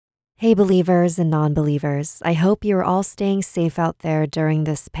Hey, believers and non-believers. I hope you're all staying safe out there during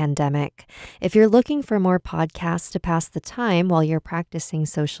this pandemic. If you're looking for more podcasts to pass the time while you're practicing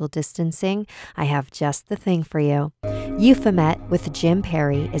social distancing, I have just the thing for you. Euphomet with Jim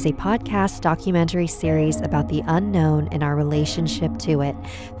Perry is a podcast documentary series about the unknown and our relationship to it,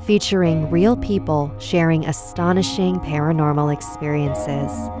 featuring real people sharing astonishing paranormal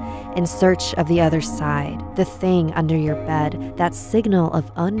experiences. In search of the other side, the thing under your bed, that signal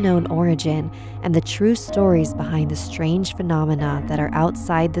of unknown origin, and the true stories behind the strange phenomena that are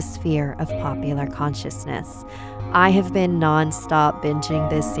outside the sphere of popular consciousness. I have been non-stop binging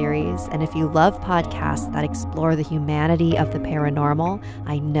this series, and if you love podcasts that explore the humanity of the paranormal,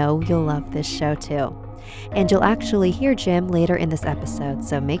 I know you'll love this show too. And you'll actually hear Jim later in this episode,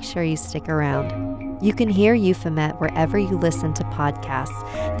 so make sure you stick around. You can hear Euphomet wherever you listen to podcasts.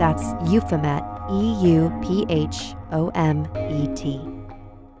 That's Euphomet, E-U-P-H-O-M-E-T.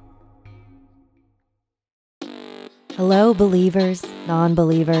 Hello, believers,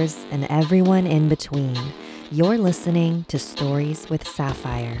 non-believers, and everyone in between. You're listening to Stories with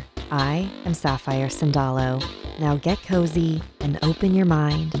Sapphire. I am Sapphire Sandalo. Now get cozy and open your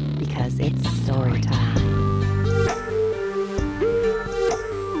mind because it's story time.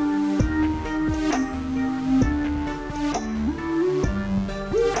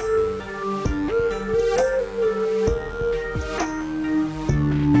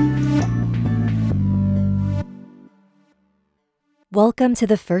 Welcome to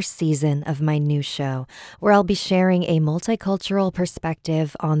the first season of my new show, where I'll be sharing a multicultural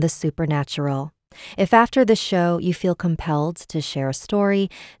perspective on the supernatural. If after the show you feel compelled to share a story,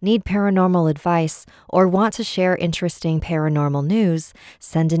 need paranormal advice, or want to share interesting paranormal news,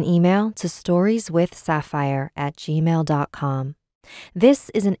 send an email to storieswithsapphire@gmail.com. This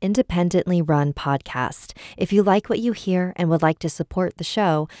is an independently run podcast. If you like what you hear and would like to support the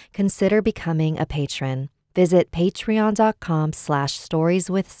show, consider becoming a patron. Visit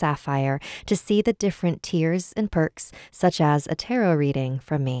patreon.com/storieswithsapphire to see the different tiers and perks, such as a tarot reading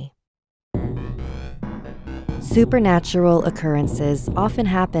from me. Supernatural occurrences often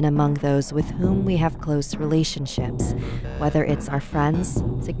happen among those with whom we have close relationships, whether it's our friends,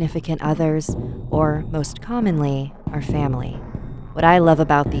 significant others, or most commonly, our family. What I love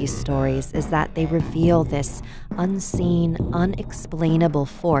about these stories is that they reveal this unseen, unexplainable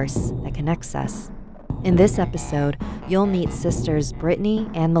force that connects us. In this episode, you'll meet sisters Brittany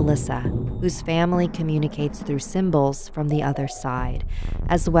and Melissa, whose family communicates through symbols from the other side,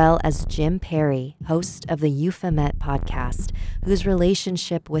 as well as Jim Perry, host of the Euphomet podcast, whose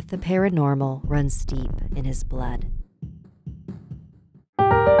relationship with the paranormal runs deep in his blood.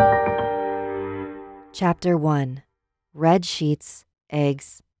 Chapter 1. Red Sheets,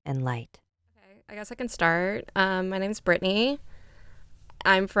 Eggs, and Light. Okay, I guess I can start. My name's Brittany.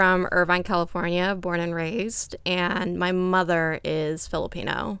 I'm from Irvine, California, born and raised, and my mother is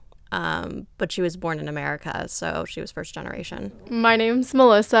Filipino, but she was born in America, so she was first generation. My name's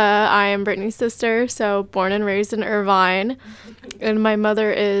Melissa. I am Brittany's sister, so born and raised in Irvine, and my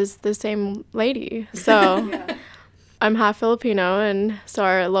mother is the same lady, so yeah. I'm half Filipino, and so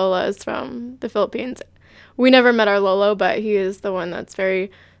our Lola is from the Philippines. We never met our Lolo, but he is the one that's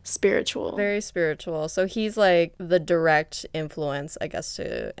very spiritual. Very spiritual. So he's like the direct influence, I guess,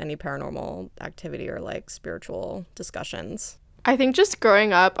 to any paranormal activity or like spiritual discussions. I think just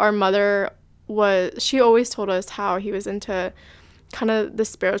growing up, our mother she always told us how he was into kind of the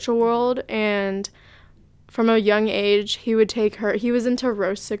spiritual world, and from a young age he was into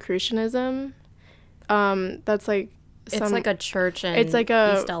Rosicrucianism. That's like it's like a church in East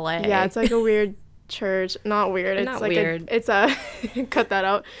LA. Yeah, it's like a weird church. Not weird. It's not like weird. It's a cut that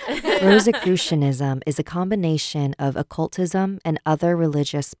out. Rosicrucianism is a combination of occultism and other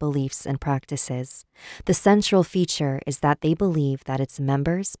religious beliefs and practices. The central feature is that they believe that its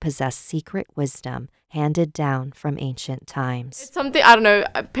members possess secret wisdom handed down from ancient times. It's something, I don't know,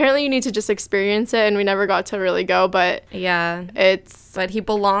 apparently you need to just experience it, and we never got to really go, but yeah, but he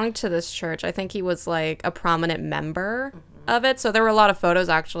belonged to this church. I think he was like a prominent member of it, so there were a lot of photos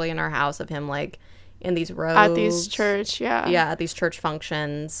actually in our house of him like in these robes at these church at these church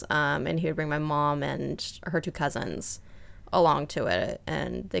functions, and he would bring my mom and her two cousins along to it,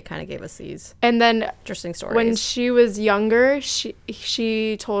 and they kind of gave us these interesting stories. When she was younger,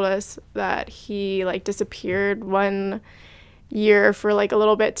 she told us that he like disappeared one year for like a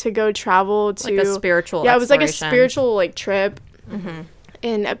little bit to go travel to like a spiritual it was like a spiritual like trip. Mm-hmm.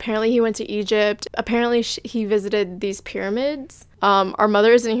 And apparently he went to Egypt. Apparently he visited these pyramids. Our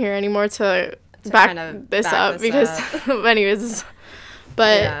mother isn't here anymore to back this up because anyways,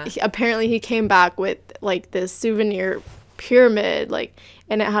 but apparently he came back with like this souvenir pyramid, like,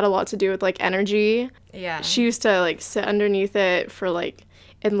 and it had a lot to do with like energy. Yeah. She used to like sit underneath it for like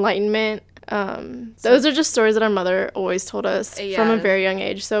enlightenment. Those are just stories that our mother always told us from a very young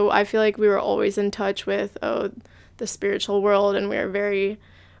age. So I feel like we were always in touch with the spiritual world, and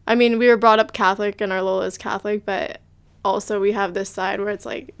we were brought up Catholic, and our Lola is Catholic, but also we have this side where it's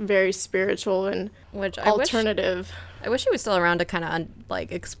like very spiritual and alternative. I wish he was still around to kind of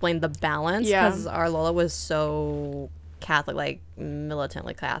like explain the balance, because our Lola was so Catholic, like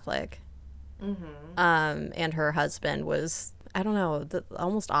militantly Catholic. And her husband was, I don't know,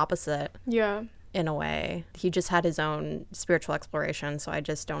 almost opposite. Yeah. In a way. He just had his own spiritual exploration, so I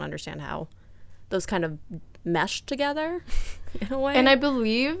just don't understand how those kind of meshed together in a way. And I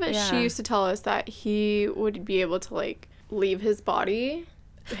believe she used to tell us that he would be able to like leave his body.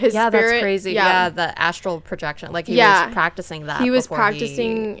 His spirit, that's crazy. Yeah, the astral projection. Like he was practicing that. He was before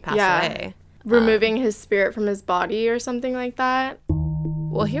practicing he passed away. Removing his spirit from his body or something like that.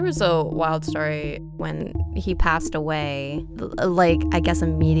 Well, here was a wild story. When he passed away, like, I guess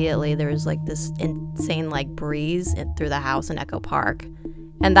immediately there was like this insane like breeze through the house in Echo Park.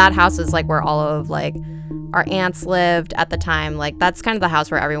 And that house is like where all of like our aunts lived at the time. Like that's kind of the house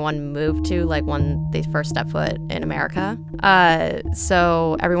where everyone moved to, like when they first stepped foot in America.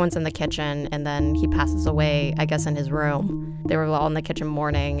 So everyone's in the kitchen, and then he passes away, I guess, in his room. They were all in the kitchen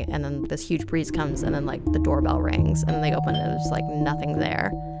mourning, and then this huge breeze comes, and then like the doorbell rings, and then they open, and there's like nothing there,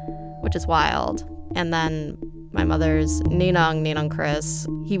 which is wild. And then my mother's Ninong Chris,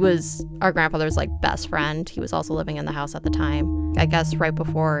 he was our grandfather's like best friend. He was also living in the house at the time. I guess right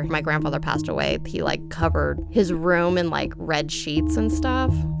before my grandfather passed away, he like covered his room in like red sheets and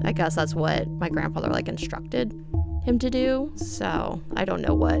stuff. I guess that's what my grandfather like instructed him to do. So I don't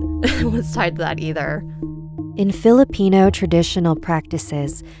know what was tied to that either. In Filipino traditional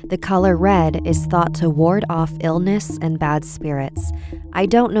practices, the color red is thought to ward off illness and bad spirits. I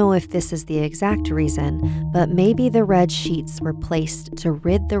don't know if this is the exact reason, but maybe the red sheets were placed to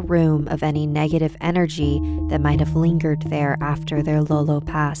rid the room of any negative energy that might have lingered there after their Lolo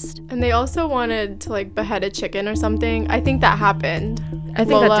passed. And they also wanted to like behead a chicken or something. I think that happened. I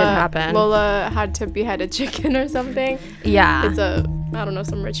think that did happen. Lola had to behead a chicken or something. Yeah. It's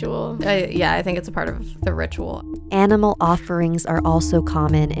some ritual. Yeah, I think it's a part of the ritual. Animal offerings are also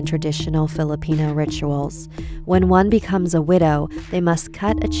common in traditional Filipino rituals. When one becomes a widow, they must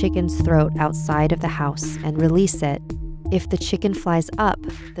cut a chicken's throat outside of the house and release it. If the chicken flies up,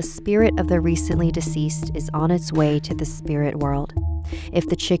 the spirit of the recently deceased is on its way to the spirit world. If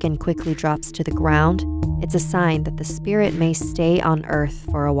the chicken quickly drops to the ground, it's a sign that the spirit may stay on earth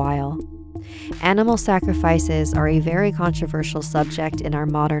for a while. Animal sacrifices are a very controversial subject in our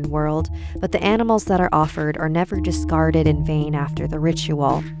modern world, but the animals that are offered are never discarded in vain after the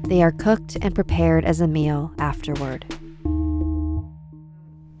ritual. They are cooked and prepared as a meal afterward.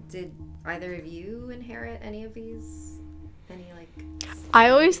 Did either of you inherit any of these? I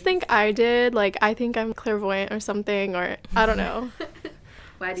always think I did. Like, I think I'm clairvoyant or something, or I don't know.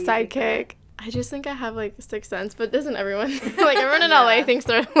 Why do you Sidekick. I just think I have like a sixth sense, but doesn't everyone? Like everyone in LA thinks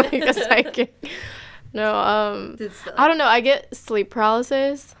they're like a psychic. No, I don't know. I get sleep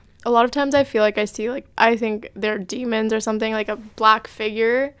paralysis. A lot of times I feel like I think they're demons or something, like a black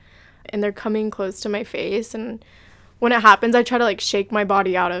figure, and they're coming close to my face. And when it happens, I try to like shake my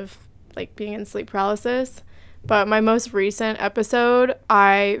body out of like being in sleep paralysis. But my most recent episode,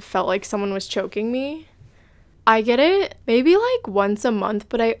 I felt like someone was choking me. I get it maybe like once a month,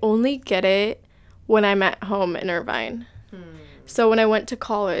 but I only get it when I'm at home in Irvine. So when I went to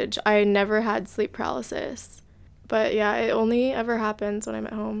college, I never had sleep paralysis. But yeah, it only ever happens when I'm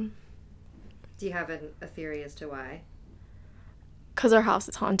at home. Do you have a theory as to why? Because our house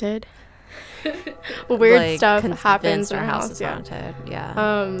is haunted. Weird like, stuff happens in our house. Is yeah. haunted. Yeah.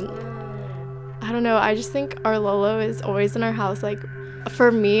 I don't know. I just think our Lolo is always in our house. Like,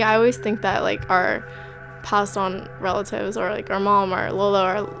 for me, I always think that like our passed on relatives or like our mom or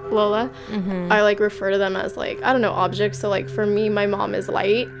Lola, I like refer to them as like, I don't know, objects. So like for me, my mom is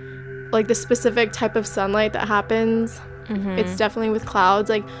light. Like the specific type of sunlight that happens, it's definitely with clouds.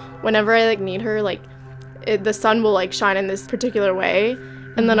 Like whenever I like need her, like the sun will like shine in this particular way.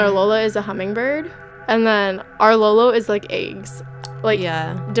 And then our Lola is a hummingbird. And then our Lolo is like eggs, like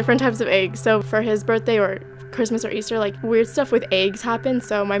different types of eggs. So for his birthday or Christmas or Easter, like weird stuff with eggs happened.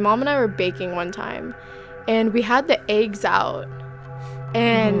 So my mom and I were baking one time and we had the eggs out,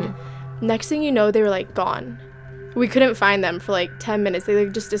 and next thing you know, they were like gone. We couldn't find them for like 10 minutes. They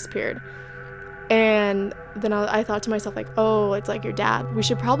like just disappeared. And then I thought to myself like, oh, it's like your dad. We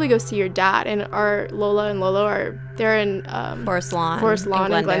should probably go see your dad. And our Lola and Lolo they're in Forest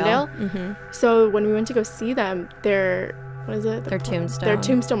Lawn in Glendale. So when we went to go see them, their what is it? Their tombstone. Their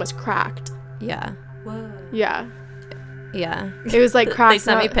tombstone was cracked. Yeah. What? Yeah. Yeah. It was like cracked. They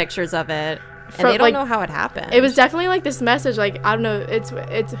sent me pictures of it. And they don't know how it happened. It was definitely like this message, like, I don't know,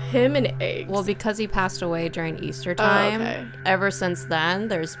 it's him and eggs. Well, because he passed away during Easter time, okay. Ever since then,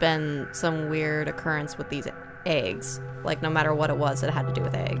 there's been some weird occurrence with these eggs. Like, no matter what it was, it had to do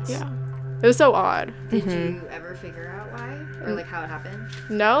with eggs. Yeah. It was so odd. Did you ever figure out why? Or like how it happened?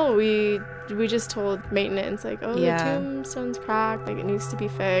 No, we just told maintenance, like, oh, Yeah. the tombstone's cracked, like, it needs to be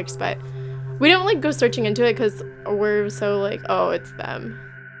fixed. But we didn't, like, go searching into it because we're so, like, oh, it's them.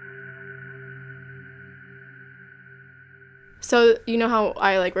 So, you know how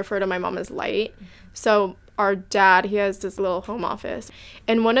I, like, refer to my mom as light? So our dad, he has this little home office.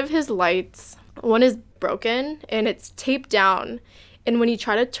 And one of his lights, one is broken, and it's taped down. And when you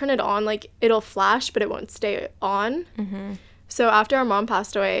try to turn it on, like, it'll flash, but it won't stay on. Mm-hmm. So after our mom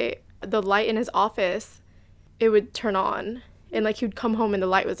passed away, the light in his office, it would turn on. And, like, he'd come home and the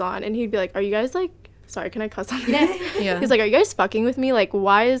light was on. And he'd be like, are you guys, like, sorry, can I cuss on this? Yeah. He's like, are you guys fucking with me? Like,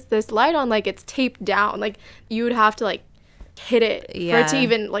 why is this light on? Like, it's taped down. Like, you would have to, like, hit it for it to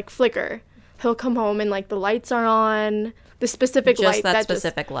even, like, flicker. He'll come home and, like, the lights are on. The specific light. Just that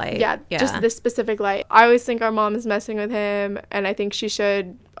specific light. Yeah, just this specific light. I always think our mom is messing with him, and I think she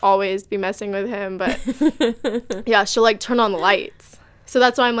should always be messing with him. But, yeah, she'll, like, turn on the lights. So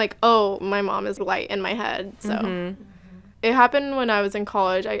that's why I'm like, oh, my mom is light in my head. So it happened when I was in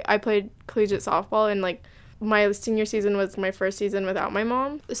college. I played collegiate softball, and, like, my senior season was my first season without my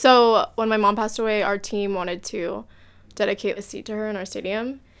mom. So when my mom passed away, our team wanted to dedicate a seat to her in our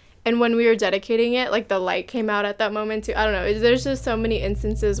stadium. And when we were dedicating it, like, the light came out at that moment too. I don't know. There's just so many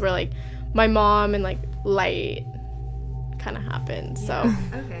instances where, like, my mom and, like, light kind of happened. So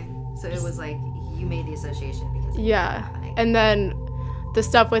Okay. So it was like you made the association because of yeah. that happening. And then the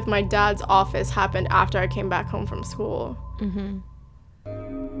stuff with my dad's office happened after I came back home from school. Mm-hmm.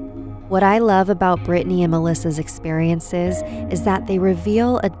 What I love about Brittany and Melissa's experiences is that they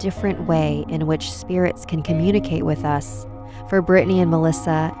reveal a different way in which spirits can communicate with us. For Brittany and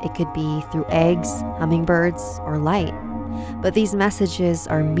Melissa, it could be through eggs, hummingbirds, or light. But these messages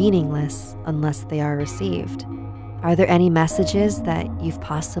are meaningless unless they are received. Are there any messages that you've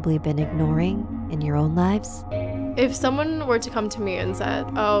possibly been ignoring in your own lives? If someone were to come to me and said,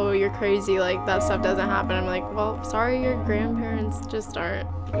 oh, you're crazy, like, that stuff doesn't happen, I'm like, well, sorry, your grandparents just aren't,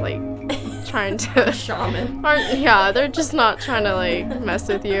 like, trying to... Shaman. Yeah, they're just not trying to, like, mess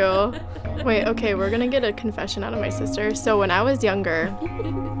with you. Wait, okay, we're gonna get a confession out of my sister. So when I was younger,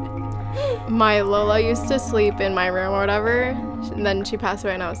 my Lola used to sleep in my room or whatever, and then she passed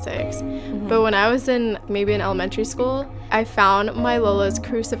away when I was 6. Mm-hmm. But when I was maybe in elementary school, I found my Lola's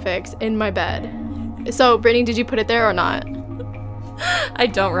crucifix in my bed. So, Brittany, did you put it there or not? I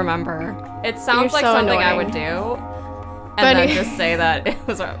don't remember. It sounds like so something annoying. I would do. And then just say that it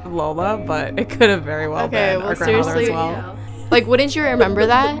was Lola, but it could have very well been our grandmother as well. Like, wouldn't you remember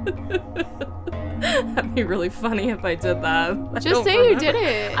that? That'd be really funny if I did that. Just say you did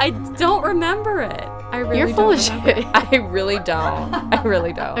it. I don't remember it. I really You're full of shit. I really don't. I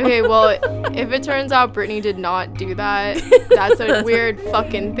really don't. Okay, well, if it turns out Brittany did not do that, that's a weird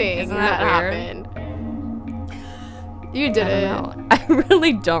fucking thing Isn't that that weird? happened. You did it. Know. I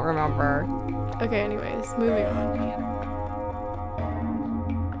really don't remember. Okay, anyways, moving on.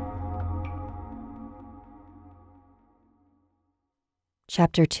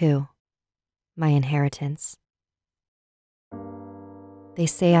 Chapter 2. My Inheritance. They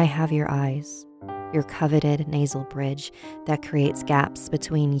say I have your eyes, your coveted nasal bridge that creates gaps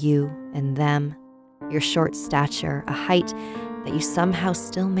between you and them, your short stature, a height that you somehow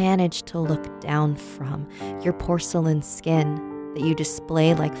still manage to look down from, your porcelain skin that you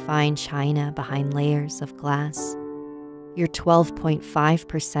display like fine china behind layers of glass, your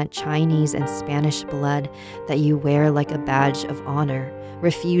 12.5% Chinese and Spanish blood that you wear like a badge of honor,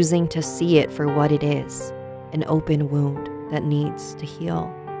 refusing to see it for what it is, an open wound that needs to heal.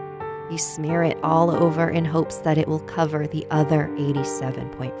 You smear it all over in hopes that it will cover the other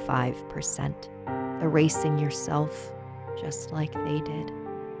 87.5%, erasing yourself just like they did.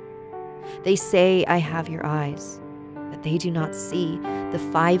 They say I have your eyes, but they do not see the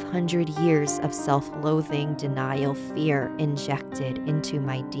 500 years of self-loathing, denial, fear injected into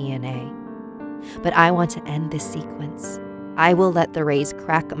my DNA. But I want to end this sequence. I will let the rays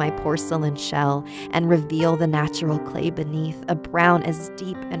crack my porcelain shell and reveal the natural clay beneath, a brown as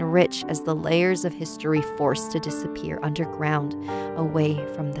deep and rich as the layers of history forced to disappear underground, away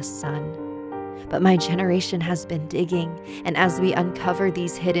from the sun. But my generation has been digging, and as we uncover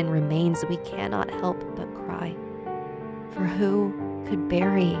these hidden remains, we cannot help but cry. For who could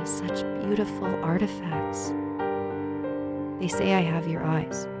bury such beautiful artifacts? They say I have your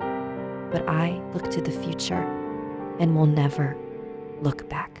eyes, but I look to the future and will never look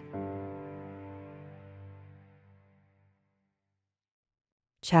back.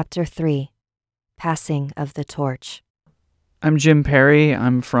 Chapter 3, Passing of the Torch. I'm Jim Perry.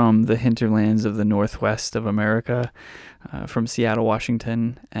 I'm from the hinterlands of the Northwest of America, from Seattle,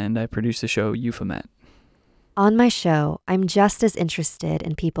 Washington, and I produce the show Euphomet. On my show, I'm just as interested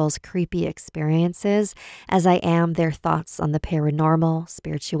in people's creepy experiences as I am their thoughts on the paranormal,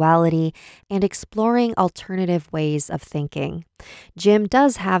 spirituality, and exploring alternative ways of thinking. Jim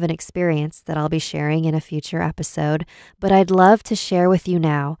does have an experience that I'll be sharing in a future episode, but I'd love to share with you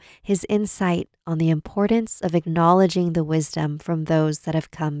now his insight on the importance of acknowledging the wisdom from those that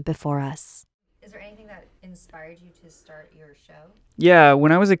have come before us. Is there anything that inspired you to start your show? Yeah,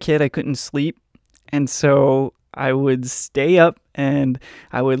 when I was a kid, I couldn't sleep. And so I would stay up and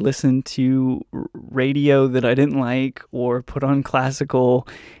I would listen to radio that I didn't like or put on classical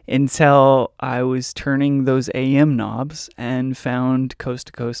until I was turning those AM knobs and found Coast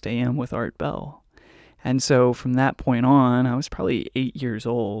to Coast AM with Art Bell. And so from that point on, I was probably 8 years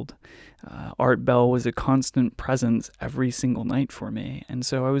old. Art Bell was a constant presence every single night for me. And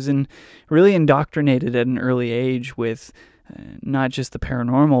so I was really indoctrinated at an early age with not just the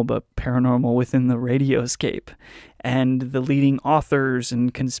paranormal, but paranormal within the radioscape and the leading authors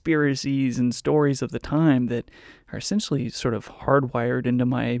and conspiracies and stories of the time that are essentially sort of hardwired into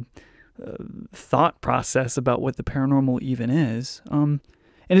my thought process about what the paranormal even is. In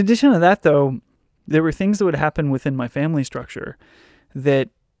addition to that, though, there were things that would happen within my family structure that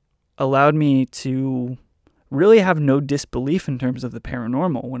allowed me to really have no disbelief in terms of the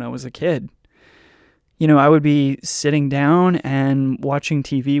paranormal when I was a kid. You know, I would be sitting down and watching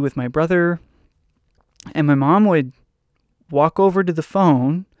TV with my brother, and my mom would walk over to the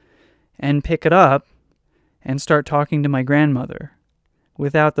phone and pick it up and start talking to my grandmother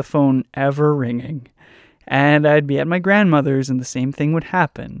without the phone ever ringing. And I'd be at my grandmother's and the same thing would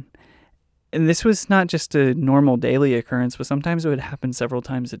happen. And this was not just a normal daily occurrence, but sometimes it would happen several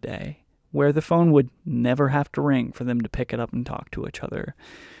times a day, where the phone would never have to ring for them to pick it up and talk to each other.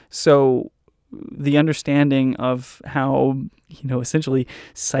 So the understanding of how, essentially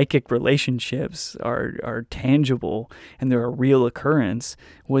psychic relationships are tangible and they're a real occurrence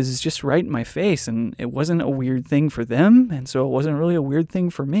was just right in my face. And it wasn't a weird thing for them. And so it wasn't really a weird thing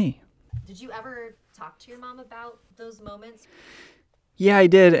for me. Did you ever talk to your mom about those moments? Yeah, I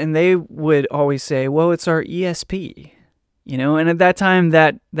did. And they would always say, well, it's our ESP, and at that time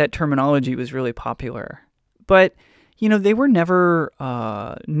that terminology was really popular. But they were never,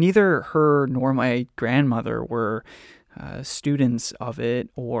 neither her nor my grandmother were students of it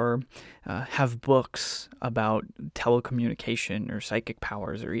or have books about telecommunication or psychic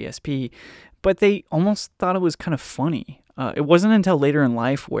powers or ESP, but they almost thought it was kind of funny. It wasn't until later in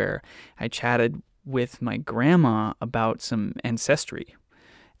life where I chatted with my grandma about some ancestry.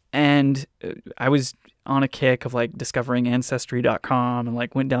 And I was on a kick of discovering ancestry.com and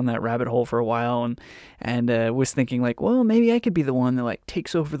went down that rabbit hole for a while and was thinking well, maybe I could be the one that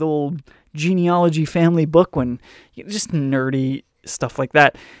takes over the old genealogy family book when just nerdy stuff like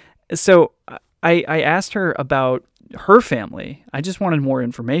that. So I asked her about her family. I just wanted more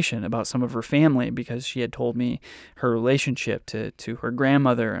information about some of her family because she had told me her relationship to her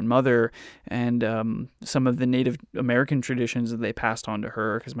grandmother and mother and some of the Native American traditions that they passed on to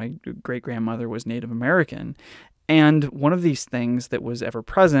her because my great-grandmother was Native American. And one of these things that was ever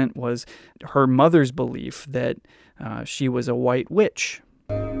present was her mother's belief that she was a white witch.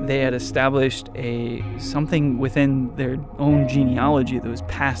 They had established something within their own genealogy that was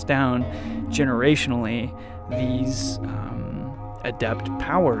passed down generationally, these adept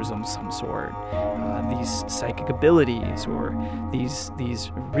powers of some sort, these psychic abilities, or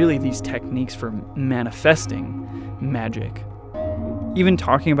these techniques for manifesting magic. Even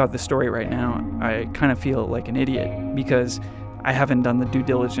talking about this story right now, I kind of feel like an idiot because I haven't done the due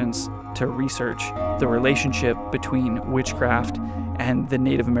diligence to research the relationship between witchcraft and the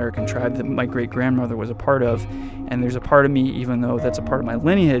Native American tribe that my great-grandmother was a part of. And there's a part of me, even though that's a part of my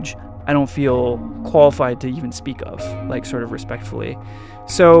lineage, I don't feel qualified to even speak of, sort of respectfully.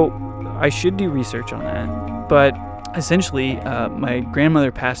 So I should do research on that. But essentially, my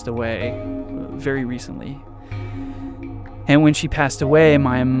grandmother passed away very recently. And when she passed away,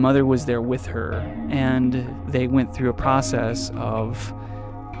 my mother was there with her. And they went through a process of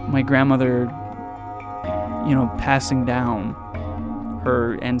my grandmother, passing down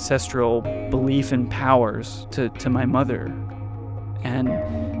her ancestral belief and powers to my mother. And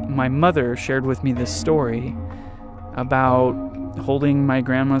my mother shared with me this story about holding my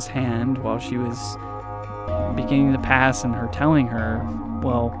grandma's hand while she was beginning to pass and her telling her,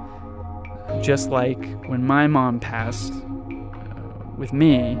 well, just like when my mom passed with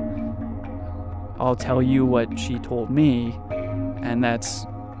me, I'll tell you what she told me, and that's,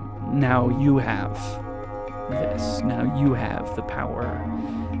 now you have this. Now you have the power.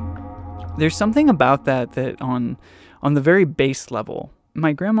 There's something about that on the very base level.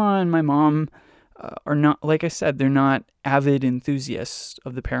 My grandma and my mom are not, like I said, they're not avid enthusiasts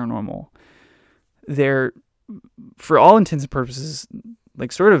of the paranormal. They're, for all intents and purposes,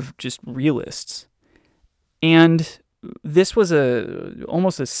 like sort of just realists. And this was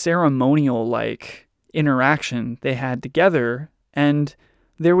almost a ceremonial like interaction they had together, and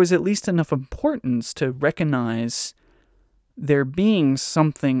there was at least enough importance to recognize there being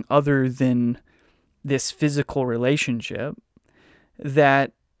something other than this physical relationship,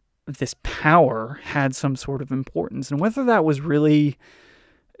 that this power had some sort of importance. And whether that was really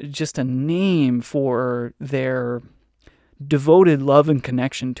just a name for their devoted love and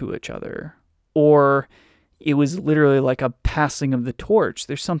connection to each other, or it was literally like a passing of the torch,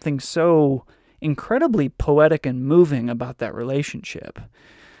 there's something so incredibly poetic and moving about that relationship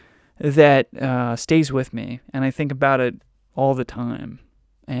that stays with me. And I think about it all the time.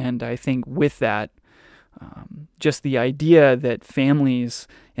 And I think with that, just the idea that families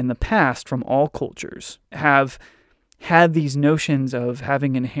in the past from all cultures have had these notions of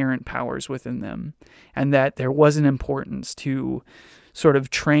having inherent powers within them, and that there was an importance to sort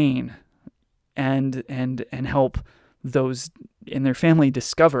of train and help those in their family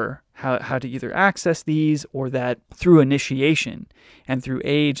discover how to either access these, or that through initiation and through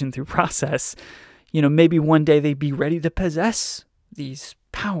age and through process, maybe one day they'd be ready to possess these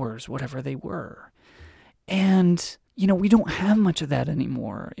powers, whatever they were. And, we don't have much of that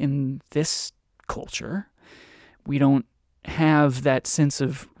anymore in this culture. We don't have that sense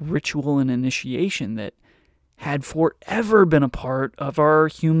of ritual and initiation that had forever been a part of our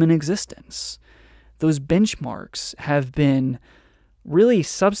human existence. Those benchmarks have been really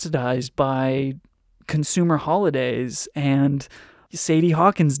subsidized by consumer holidays and Sadie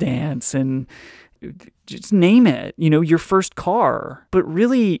Hawkins dance and just name it, your first car. But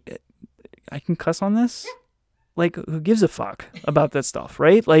really, I can cuss on this? Like, who gives a fuck about that stuff,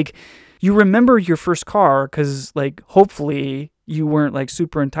 right? Like, you remember your first car because, like, hopefully you weren't, like,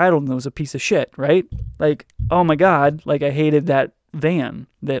 super entitled and it was a piece of shit, right? Like, oh my God, like, I hated that van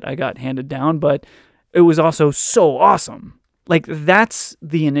that I got handed down, but it was also so awesome. Like, that's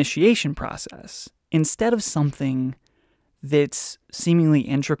the initiation process. Instead of something that's seemingly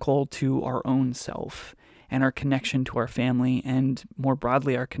integral to our own self and our connection to our family, and more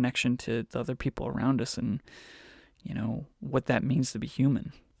broadly, our connection to the other people around us, and, what that means to be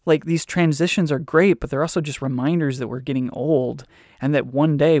human. Like, these transitions are great, but they're also just reminders that we're getting old, and that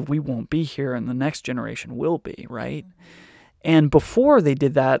one day we won't be here and the next generation will be, right? And before, they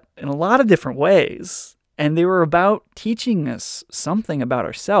did that in a lot of different ways, and they were about teaching us something about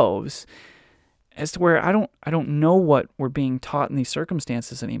ourselves, as to where I don't know what we're being taught in these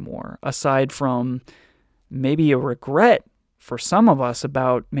circumstances anymore, aside from maybe a regret for some of us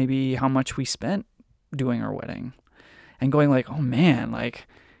about maybe how much we spent doing our wedding, and going like, oh man, like,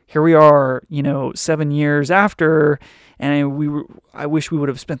 here we are, 7 years after, and I wish we would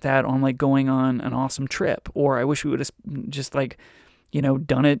have spent that on, like, going on an awesome trip, or I wish we would have just, like,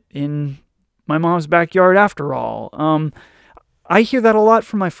 done it in my mom's backyard after all. I hear that a lot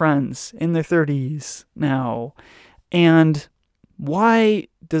from my friends in their 30s now. And why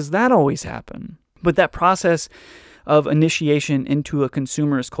does that always happen? But that process of initiation into a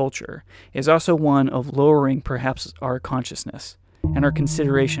consumerist culture is also one of lowering perhaps our consciousness and our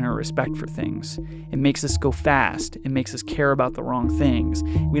consideration or respect for things. It makes us go fast. It makes us care about the wrong things.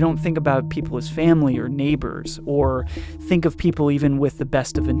 We don't think about people as family or neighbors, or think of people even with the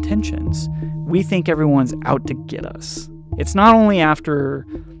best of intentions. We think everyone's out to get us. It's not only after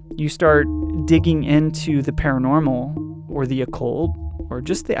you start digging into the paranormal or the occult or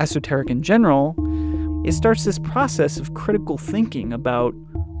just the esoteric in general, it starts this process of critical thinking about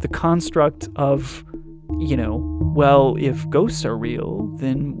the construct of, well, if ghosts are real,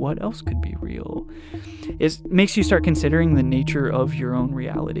 then what else could be real? It makes you start considering the nature of your own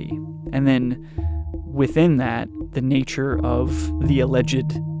reality. And then within that, the nature of the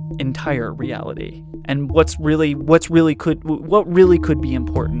alleged entire reality. And what really could be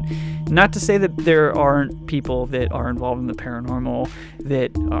important. Not to say that there aren't people that are involved in the paranormal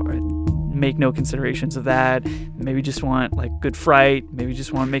that make no considerations of that, maybe just want, like, good fright, maybe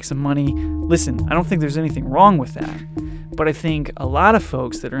just want to make some money. Listen, I don't think there's anything wrong with that. But I think a lot of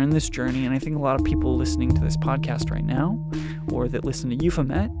folks that are in this journey, and I think a lot of people listening to this podcast right now, or that listen to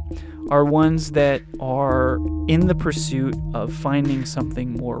Euphomet, are ones that are in the pursuit of finding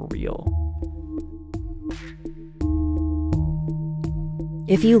something more real.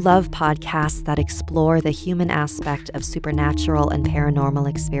 If you love podcasts that explore the human aspect of supernatural and paranormal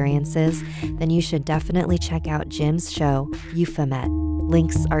experiences, then you should definitely check out Jim's show, Euphomet.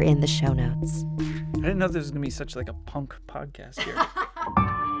 Links are in the show notes. I didn't know there was going to be such like a punk podcast here.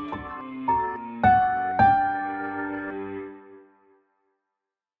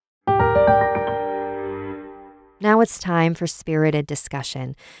 Now it's time for Spirited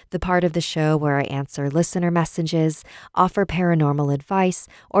Discussion, the part of the show where I answer listener messages, offer paranormal advice,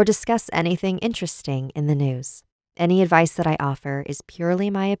 or discuss anything interesting in the news. Any advice that I offer is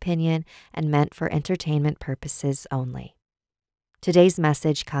purely my opinion and meant for entertainment purposes only. Today's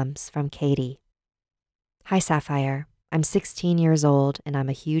message comes from Katie. Hi, Sapphire. I'm 16 years old and I'm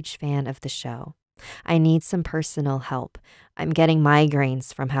a huge fan of the show. I need some personal help. I'm getting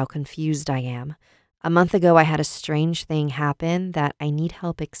migraines from how confused I am. A month ago, I had a strange thing happen that I need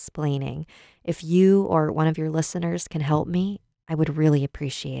help explaining. If you or one of your listeners can help me, I would really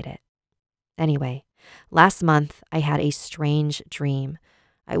appreciate it. Anyway, last month, I had a strange dream.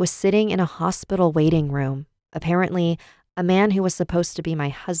 I was sitting in a hospital waiting room. Apparently, a man who was supposed to be my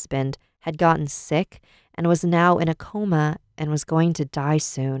husband had gotten sick and was now in a coma and was going to die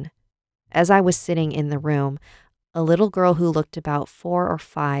soon. As I was sitting in the room, a little girl who looked about 4 or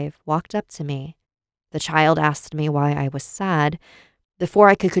 5 walked up to me. The child asked me why I was sad. Before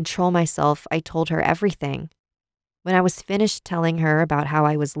I could control myself, I told her everything. When I was finished telling her about how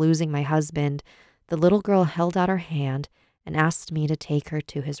I was losing my husband, the little girl held out her hand and asked me to take her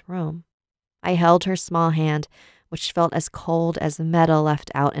to his room. I held her small hand, which felt as cold as metal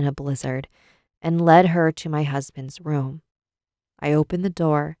left out in a blizzard, and led her to my husband's room. I opened the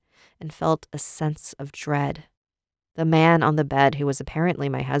door and felt a sense of dread. The man on the bed, who was apparently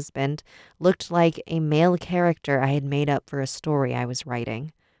my husband, looked like a male character I had made up for a story I was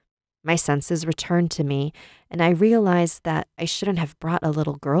writing. My senses returned to me, and I realized that I shouldn't have brought a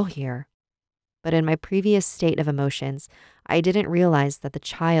little girl here. But in my previous state of emotions, I didn't realize that the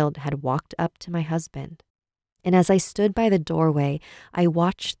child had walked up to my husband. And as I stood by the doorway, I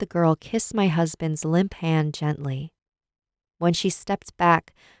watched the girl kiss my husband's limp hand gently. When she stepped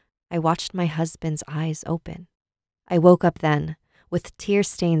back, I watched my husband's eyes open. I woke up then, with tear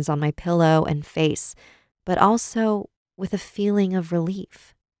stains on my pillow and face, but also with a feeling of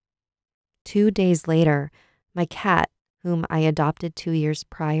relief. 2 days later, my cat, whom I adopted 2 years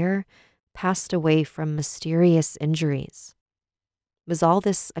prior, passed away from mysterious injuries. Was all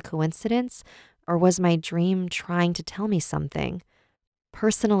this a coincidence, or was my dream trying to tell me something?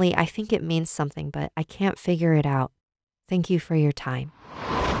 Personally, I think it means something, but I can't figure it out. Thank you for your time.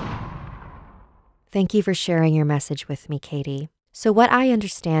 Thank you for sharing your message with me, Katie. So what I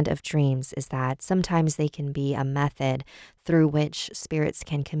understand of dreams is that sometimes they can be a method through which spirits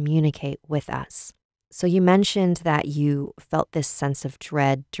can communicate with us. So you mentioned that you felt this sense of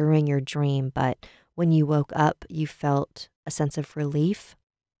dread during your dream, but when you woke up, you felt a sense of relief.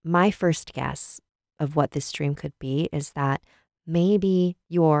 My first guess of what this dream could be is that maybe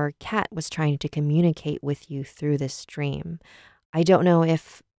your cat was trying to communicate with you through this dream. I don't know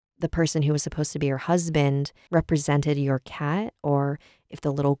if the person who was supposed to be your husband represented your cat or if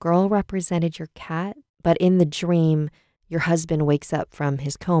the little girl represented your cat. But in the dream, your husband wakes up from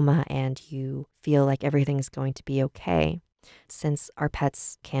his coma and you feel like everything's going to be okay. Since our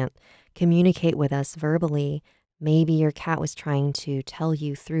pets can't communicate with us verbally, maybe your cat was trying to tell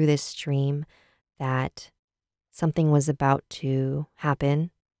you through this dream that something was about to happen,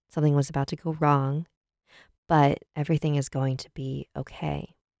 something was about to go wrong, but everything is going to be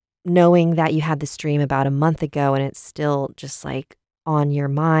okay. Knowing that you had this dream about a month ago and it's still just like on your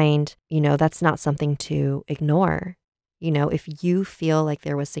mind, that's not something to ignore. If you feel like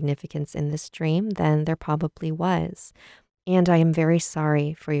there was significance in this dream, then there probably was. And I am very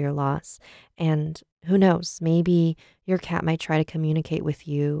sorry for your loss. And who knows, maybe your cat might try to communicate with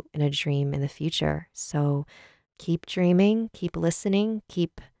you in a dream in the future. So keep dreaming, keep listening,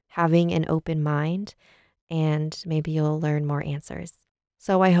 keep having an open mind, and maybe you'll learn more answers.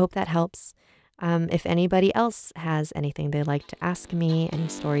 So I hope that helps. If anybody else has anything they'd like to ask me, any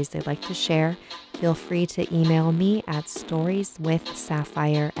stories they'd like to share, feel free to email me at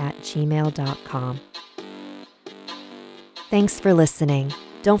storieswithsapphire@gmail.com. Thanks for listening.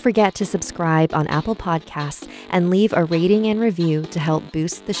 Don't forget to subscribe on Apple Podcasts and leave a rating and review to help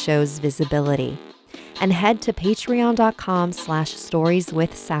boost the show's visibility. And head to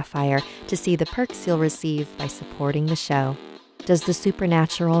patreon.com/storieswithsapphire to see the perks you'll receive by supporting the show. Does the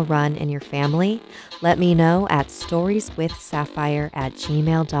supernatural run in your family? Let me know at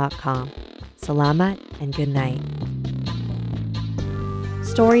storieswithsapphire@gmail.com. Salamat and good night.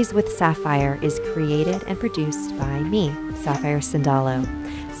 Stories with Sapphire is created and produced by me, Sapphire Sandalo.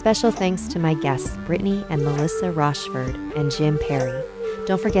 Special thanks to my guests Brittany and Melissa Rochford and Jim Perry.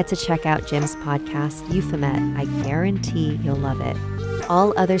 Don't forget to check out Jim's podcast, Euphomet. I guarantee you'll love it.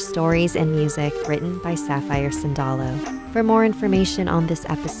 All other stories and music written by Sapphire Sandalo. For more information on this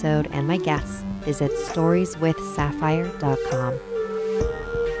episode and my guests, visit storieswithsapphire.com.